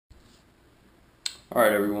All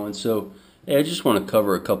right, everyone. So, hey, I just want to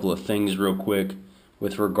cover a couple of things real quick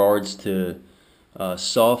with regards to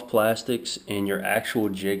soft plastics and your actual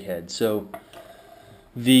jig head. So,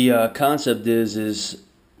 the concept is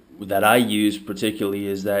that I use particularly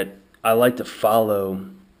is that I like to follow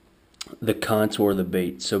the contour of the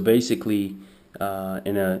bait. So basically,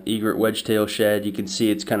 in a egret wedgetail shad, you can see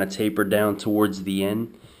it's kind of tapered down towards the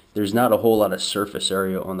end. There's not a whole lot of surface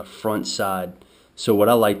area on the front side. So what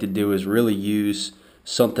I like to do is really use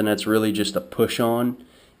something that's really just a push on,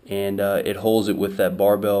 and it holds it with that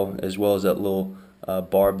barbell as well as that little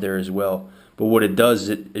barb there as well. But what it does is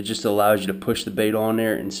it just allows you to push the bait on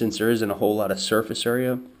there, and since there isn't a whole lot of surface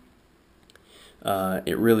area,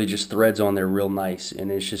 it really just threads on there real nice,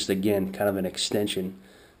 and it's just, again, kind of an extension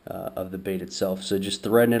of the bait itself. So just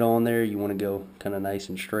threading it on there, you want to go kind of nice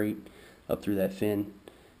and straight up through that fin,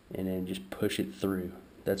 and then just push it through.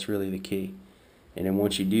 That's really the key. And then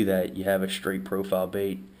once you do that, you have a straight profile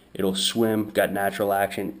bait. It'll swim, got natural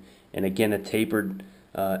action, and again, a tapered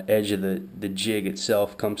edge of the jig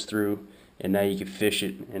itself comes through, and now you can fish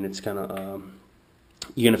it, and it's kind of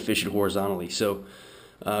you're gonna fish it horizontally. So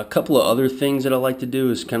a couple of other things that I like to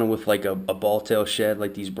do is kind of with like a ball tail shad,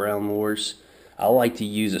 like these brown lures. I like to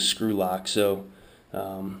use a screw lock. So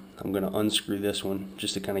I'm gonna unscrew this one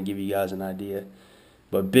just to kind of give you guys an idea.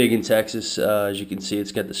 But big in Texas, as you can see,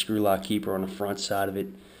 it's got the screw lock keeper on the front side of it.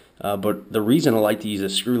 But the reason I like to use a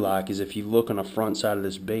screw lock is if you look on the front side of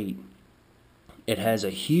this bait, it has a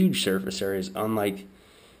huge surface area, unlike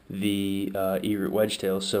the egret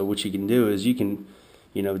wedgetail. So what you can do is you can,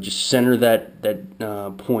 just center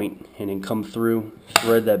that point and then come through,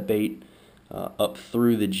 thread that bait up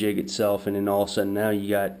through the jig itself, and then all of a sudden now you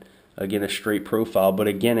got, again, a straight profile. But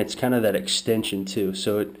again, it's kind of that extension too.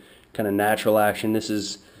 So it kind of natural action. This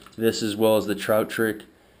as well as the trout trick,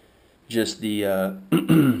 just the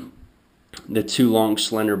the two long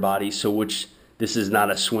slender bodies. So which this is not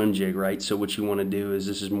a swim jig, right? So what you want to do is,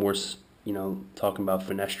 this is more, talking about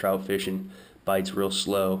finesse trout fishing, bites real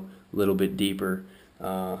slow, a little bit deeper.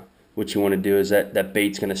 What you want to do is that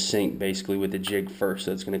bait's going to sink basically with the jig first,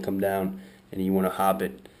 so it's going to come down, and you want to hop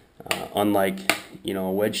it. Unlike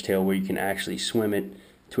a wedge tail where you can actually swim it,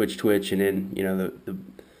 twitch, and then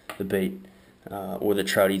the bait or the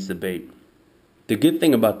trout eats the bait. The good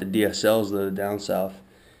thing about the DSLs, though, down south,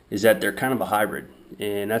 is that they're kind of a hybrid,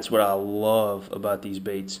 and that's what I love about these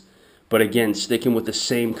baits. But again, sticking with the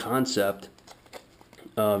same concept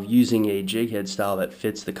of using a jig head style that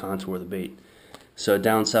fits the contour of the bait. So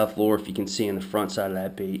down south lure, if you can see on the front side of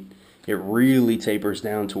that bait, it really tapers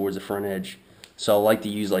down towards the front edge. So I like to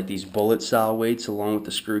use like these bullet style weights along with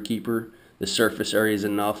the screw keeper. The surface area is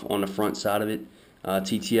enough on the front side of it.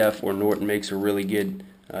 TTF or Norton makes a really good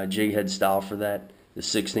jig head style for that. The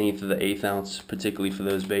 1/16 of the 1/8 ounce, particularly for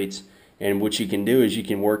those baits. And what you can do is you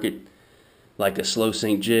can work it like a slow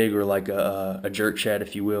sink jig or like a jerk shad,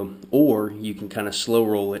 if you will, or you can kind of slow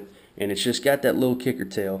roll it, and it's just got that little kicker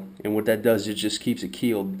tail, and what that does is it just keeps it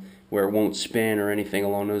keeled where it won't spin or anything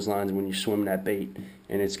along those lines when you're swimming that bait,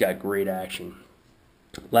 and it's got great action.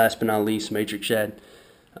 Last but not least, matrix shad.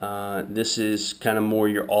 This is kind of more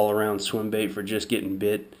your all-around swim bait for just getting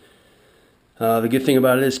bit. The good thing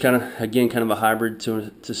about it is kind of a hybrid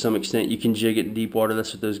to some extent. You can jig it in deep water.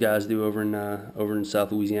 That's what those guys do over in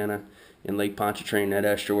South Louisiana in Lake Pontchartrain, that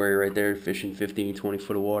estuary right there, fishing 15, 20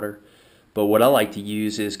 foot of water. But what I like to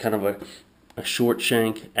use is kind of a short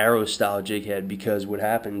shank arrow style jig head, because what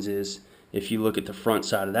happens is if you look at the front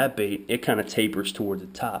side of that bait, it kind of tapers toward the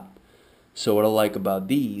top. So what I like about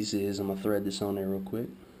these is, I'm going to thread this on there real quick,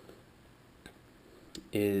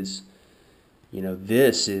 is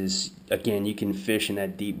this is, again, you can fish in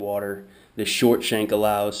that deep water. The short shank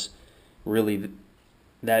allows really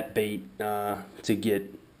that bait to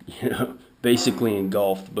get basically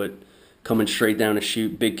engulfed, but coming straight down the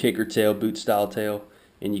chute, big kicker tail, boot style tail,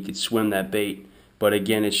 and you could swim that bait. But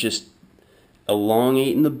again, it's just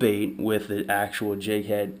elongating the bait with the actual jig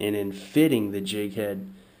head and then fitting the jig head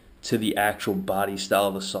to the actual body style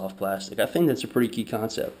of the soft plastic. I think that's a pretty key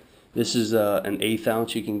concept. This is an 1/8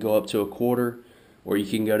 ounce. You can go up to a 1/4, or you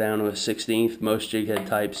can go down to a 1/16. Most jig head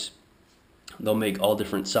types, they'll make all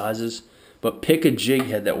different sizes, but pick a jig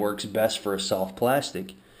head that works best for a soft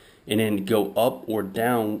plastic, and then go up or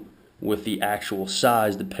down with the actual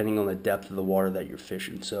size depending on the depth of the water that you're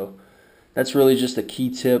fishing. So that's really just a key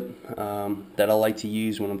tip that I like to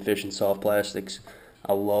use when I'm fishing soft plastics.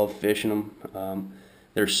 I love fishing them.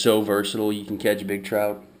 They're so versatile. You can catch big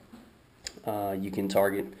trout. You can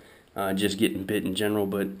target just getting bit in general,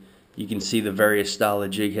 but you can see the various style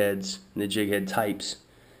of jig heads and the jig head types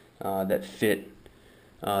that fit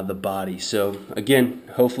the body. So again,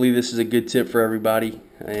 hopefully this is a good tip for everybody,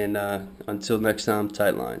 and until next time,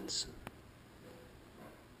 tight lines.